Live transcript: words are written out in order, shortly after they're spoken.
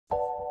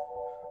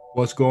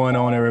What's going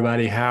on,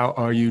 everybody? How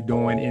are you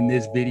doing? In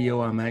this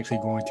video, I'm actually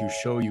going to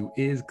show you,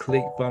 is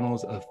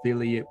ClickFunnels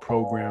affiliate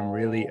program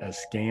really a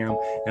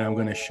scam? And I'm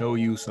going to show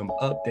you some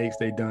updates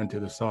they've done to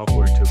the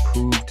software to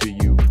prove to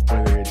you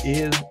whether it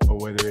is or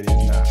whether it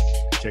is not.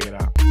 Check it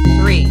out.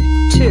 3,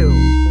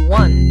 2,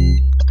 1.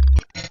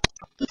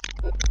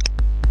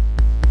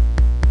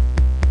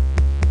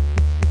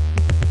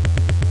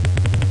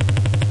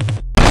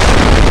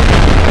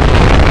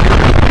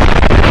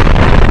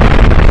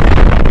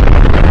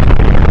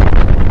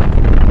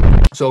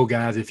 So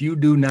guys, if you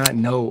do not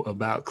know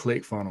about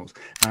ClickFunnels,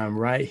 I'm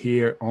right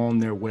here on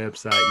their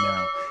website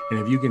now. And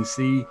if you can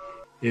see,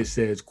 it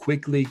says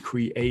quickly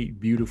create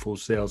beautiful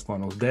sales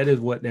funnels. That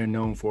is what they're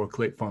known for,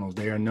 ClickFunnels.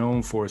 They are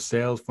known for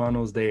sales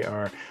funnels.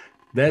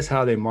 That's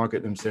how they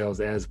market themselves,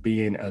 as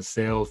being a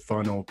sales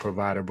funnel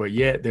provider. But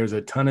yet there's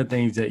a ton of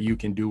things that you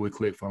can do with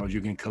ClickFunnels.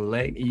 You can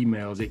collect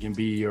emails. It can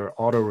be your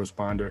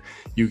autoresponder.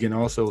 You can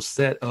also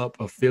set up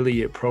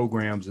affiliate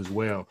programs as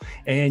well.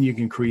 And you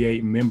can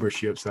create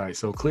membership sites.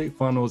 So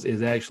ClickFunnels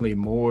is actually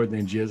more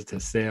than just a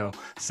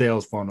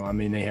sales funnel. I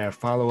mean, they have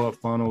follow-up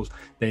funnels.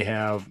 They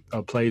have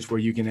a place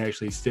where you can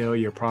actually sell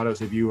your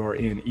products if you are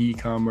in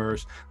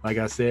e-commerce. Like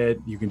I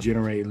said, you can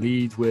generate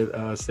leads with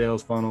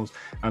sales funnels.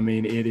 I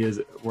mean, it is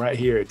right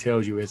here. It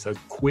tells you it's a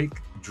quick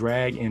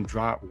drag and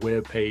drop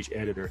web page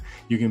editor.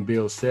 You can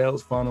build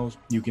sales funnels.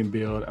 You can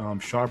build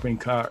shopping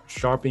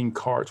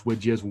carts with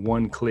just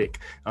one click.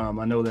 I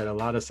know that a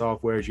lot of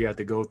softwares you have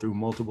to go through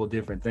multiple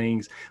different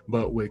things,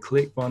 but with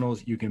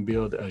ClickFunnels, you can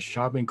build a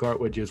shopping cart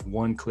with just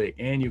one click.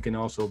 And you can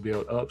also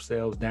build up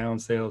sales, down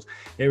sales,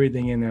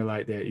 everything in there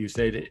like that. You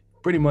say that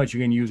pretty much you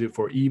can use it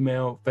for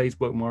email,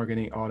 Facebook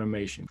marketing,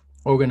 automation.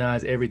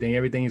 Organize everything.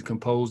 Everything is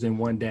composed in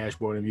one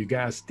dashboard. If you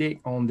guys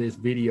stick on this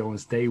video and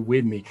stay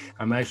with me,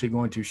 I'm actually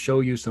going to show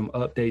you some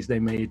updates they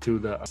made to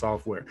the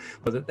software.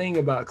 But the thing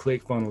about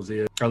ClickFunnels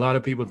is a lot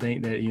of people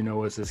think that,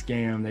 it's a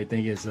scam. They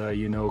think it's a,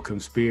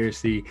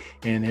 conspiracy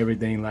and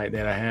everything like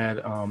that. I had,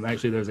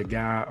 actually, there's a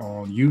guy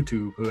on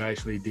YouTube who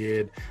actually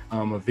did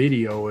a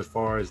video as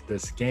far as the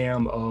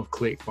scam of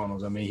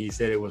ClickFunnels. I mean, he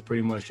said it was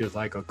pretty much just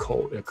like a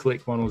cult.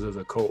 ClickFunnels is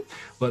a cult.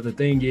 But the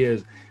thing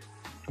is,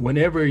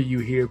 whenever you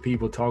hear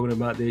people talking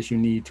about this, you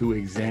need to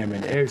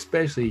examine,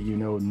 especially,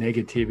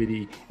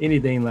 negativity,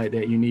 anything like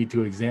that. You need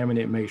to examine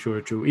it, make sure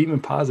it's true, even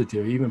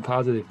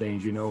positive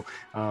things.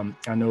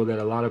 I know that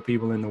a lot of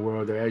people in the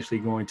world are actually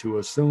going to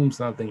assume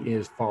something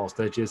is false.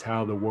 That's just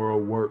how the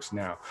world works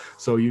now.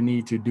 So you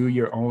need to do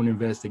your own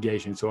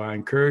investigation. So I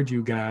encourage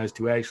you guys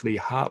to actually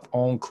hop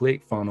on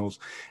ClickFunnels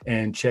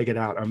and check it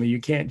out. I mean, you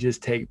can't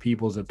just take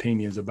people's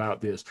opinions about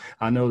this.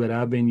 I know that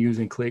I've been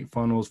using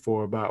ClickFunnels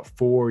for about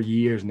 4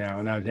 years now,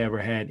 and I've never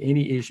had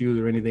any issues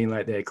or anything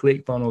like that.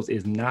 ClickFunnels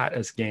is not a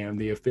scam.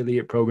 The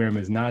affiliate program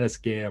is not a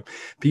scam.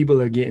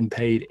 People are getting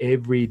paid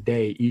every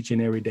day, each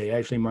and every day.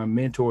 Actually, my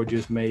mentor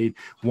just made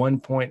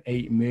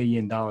 $1.8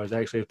 million.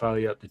 Actually, it's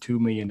probably up to $2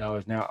 million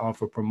now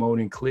off of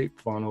promoting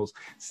ClickFunnels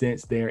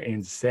since their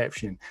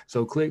inception.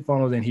 So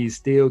ClickFunnels, and he's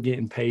still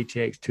getting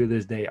paychecks to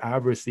this day.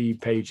 I've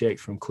received paychecks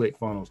from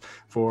ClickFunnels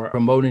for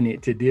promoting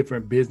it to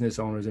different business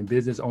owners, and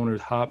business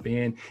owners hop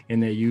in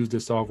and they use the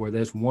software.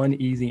 That's one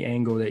easy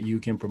angle that you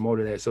can promote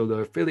it at. So the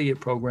affiliate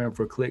program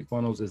for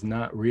ClickFunnels is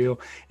not real,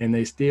 and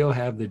they still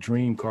have the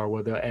dream car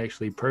where they'll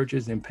actually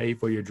purchase and pay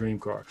for your dream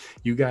car.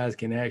 You guys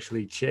can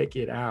actually check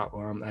it out.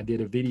 I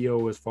did a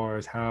video as far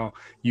as how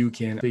you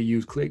can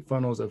use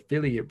ClickFunnels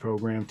affiliate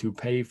program to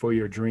pay for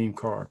your dream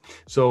car.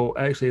 So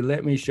actually,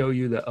 let me show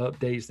you the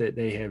updates that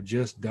they have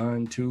just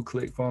done to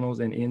ClickFunnels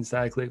and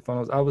inside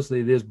ClickFunnels.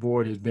 Obviously, this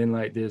board has been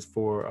like this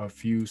for a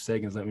few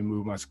seconds. Let me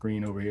move my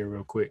screen over here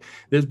real quick.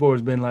 This board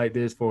has been like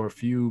this for a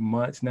few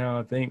months now,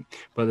 I think.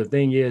 But the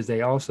thing is,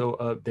 they also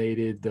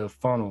updated the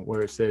funnel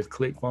where it says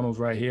ClickFunnels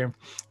right here.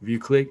 If you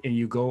click and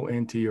you go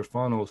into your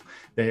funnels,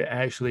 they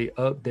actually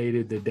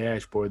updated the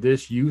dashboard.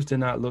 This used to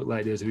not look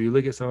like this. If you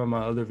look at some of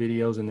my other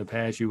videos in the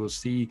past, you will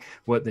see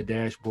what the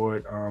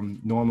dashboard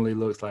normally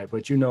looks like.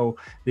 But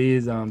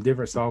these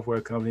different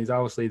software companies,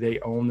 obviously they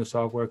own the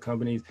software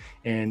companies,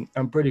 and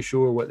I'm pretty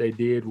sure what they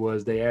did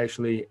was they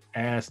actually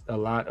asked a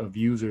lot of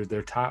users,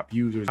 their top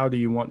users, how do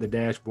you want the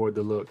dashboard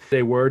to look?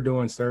 They were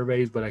doing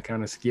surveys, but I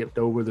kind of skipped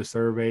over the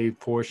survey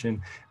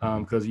portion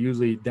because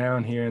usually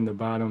down here in the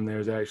bottom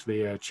there's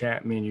actually a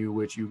chat menu,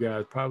 which you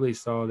guys probably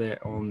saw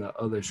that on the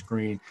other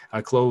screen.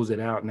 I closed it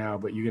out now,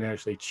 but you can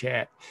actually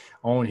chat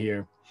on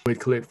here with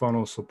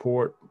ClickFunnels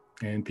support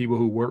and people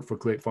who work for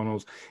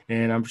ClickFunnels.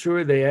 And I'm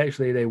sure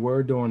they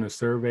were doing a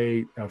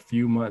survey a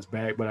few months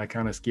back, but I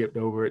kind of skipped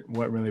over it,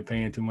 wasn't really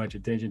paying too much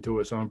attention to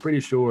it. So I'm pretty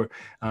sure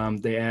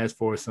they asked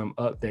for some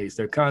updates.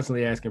 They're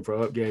constantly asking for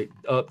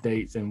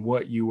updates and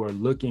what you are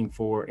looking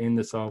for in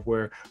the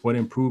software, what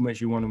improvements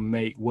you want to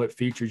make, what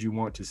features you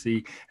want to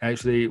see.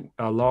 Actually,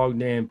 I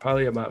logged in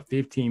probably about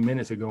 15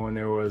 minutes ago, and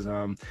there was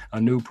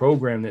a new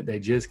program that they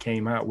just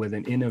came out with,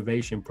 an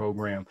innovation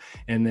program.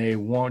 And they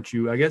want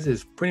you, I guess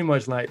it's pretty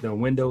much like the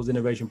Windows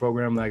innovation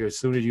program. Like as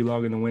soon as you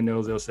log into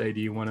Windows, they'll say, do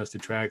you want us to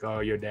track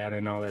all your data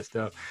and all that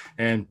stuff?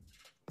 And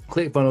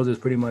ClickFunnels is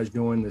pretty much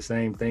doing the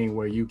same thing,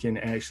 where you can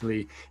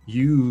actually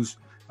use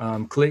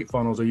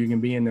ClickFunnels, or you can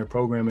be in their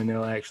program and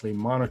they'll actually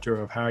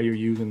monitor of how you're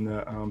using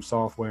the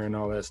software and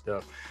all that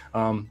stuff.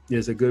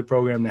 It's a good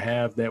program to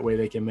have. That way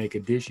they can make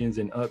additions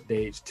and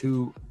updates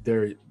to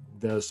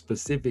the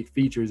specific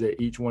features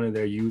that each one of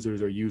their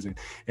users are using.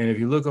 And if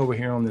you look over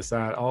here on the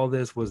side, all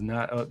this was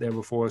not up there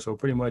before. So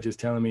pretty much it's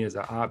telling me it's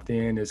an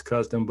opt-in, it's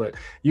custom, but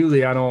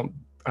usually I don't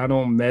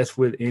mess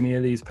with any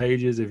of these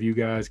pages, if you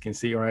guys can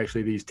see, or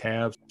actually these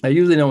tabs. I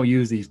usually don't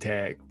use these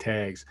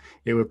tags.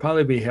 It would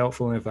probably be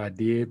helpful if I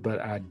did,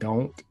 but I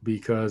don't,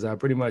 because I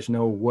pretty much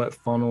know what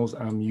funnels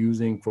I'm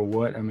using for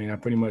what. I mean, I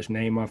pretty much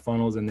name my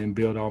funnels and then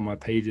build all my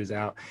pages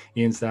out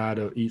inside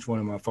of each one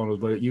of my funnels.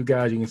 But you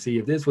guys, you can see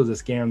if this was a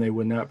scam, they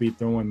would not be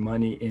throwing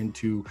money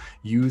into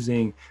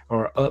using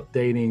or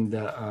updating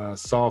the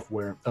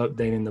software,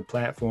 updating the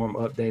platform,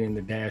 updating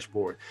the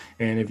dashboard.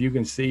 And if you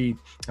can see,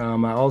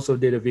 I also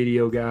did a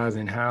video, guys,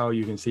 and how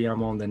you can see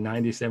I'm on the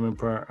 $97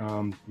 per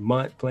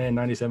month plan,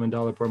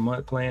 $97 per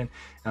month plan,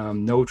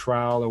 no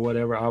trial or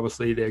whatever.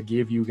 Obviously they'll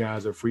give you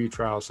guys a free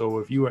trial. So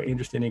if you are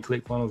interested in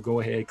ClickFunnels, go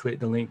ahead, click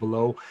the link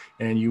below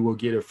and you will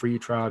get a free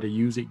trial to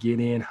use it. Get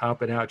in,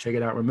 hop it out, check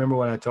it out. Remember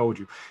what I told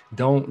you,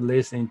 don't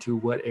listen to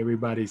what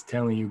everybody's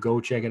telling you. Go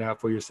check it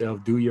out for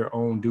yourself, do your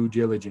own due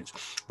diligence.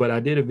 But I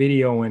did a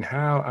video on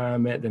how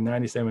I'm at the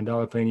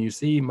 $97 plan. You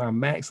see my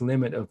max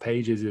limit of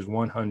pages is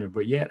 100,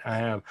 but yet I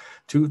have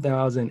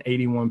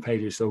 2,081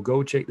 pages. So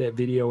go check that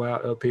video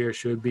out up here. It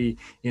should be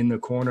in the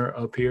corner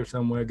up here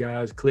somewhere,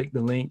 guys. Click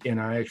the link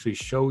and I actually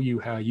show you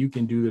how you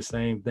can do the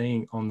same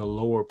thing on the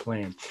lower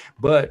plan.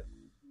 But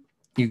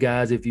you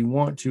guys, if you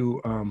want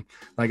to,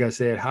 like I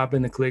said, hop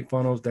into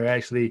ClickFunnels. They're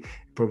actually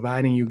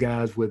providing you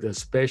guys with a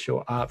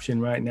special option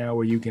right now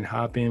where you can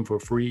hop in for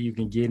free. You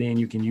can get in,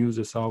 you can use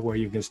the software,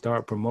 you can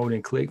start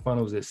promoting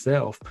ClickFunnels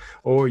itself,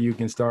 or you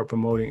can start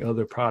promoting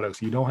other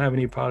products. You don't have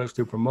any products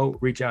to promote,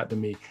 reach out to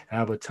me. I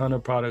have a ton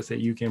of products that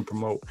you can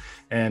promote,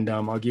 and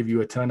I'll give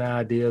you a ton of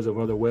ideas of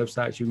other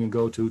websites you can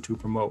go to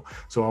promote.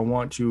 So I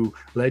want to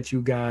let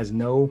you guys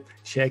know,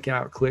 check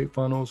out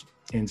ClickFunnels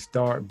and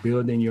start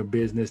building your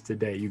business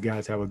today. You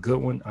guys have a good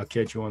one. I'll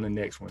catch you on the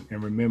next one.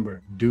 And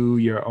remember, do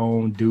your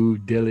own due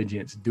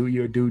diligence. Do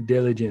your due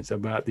diligence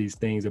about these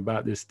things,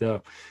 about this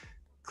stuff.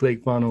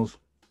 ClickFunnels,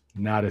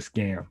 not a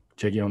scam.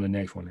 Check you on the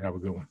next one. Have a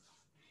good one.